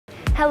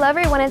Hello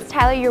everyone, it's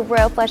Tyler, your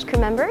Royal Flush crew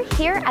member,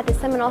 here at the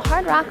Seminole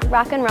Hard Rock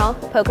Rock and Roll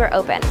Poker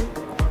Open.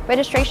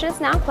 Registration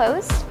is now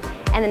closed,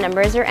 and the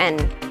numbers are in.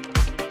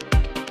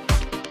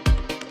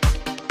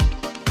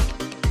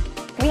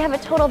 We have a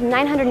total of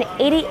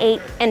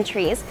 988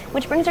 entries,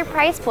 which brings our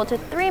prize pool to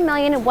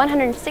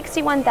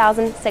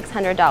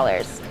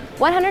 $3,161,600.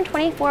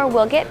 124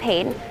 will get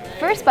paid.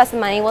 First bus of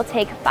money will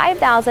take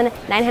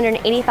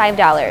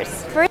 $5,985.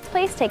 First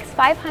place takes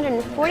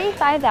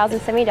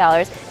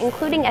 $545,070,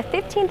 including a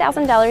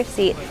 $15,000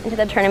 seat into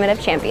the Tournament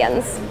of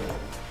Champions.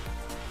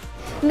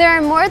 There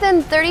are more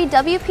than 30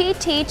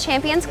 WPT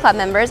Champions Club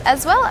members,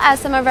 as well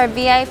as some of our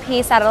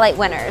VIP satellite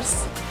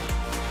winners.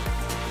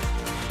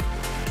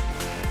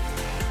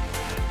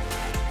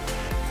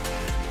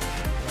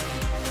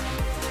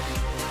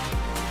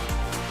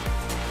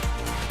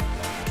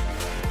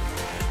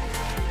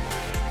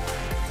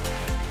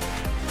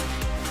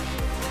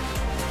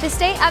 To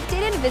stay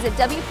updated, visit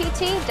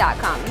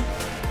WPT.com.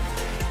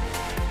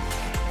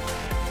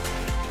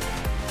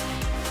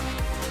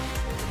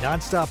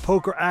 Non-stop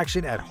poker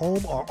action at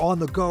home or on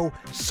the go.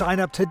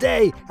 Sign up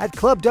today at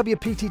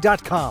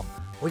ClubWPT.com,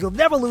 where you'll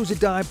never lose a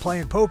dime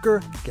playing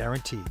poker,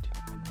 guaranteed.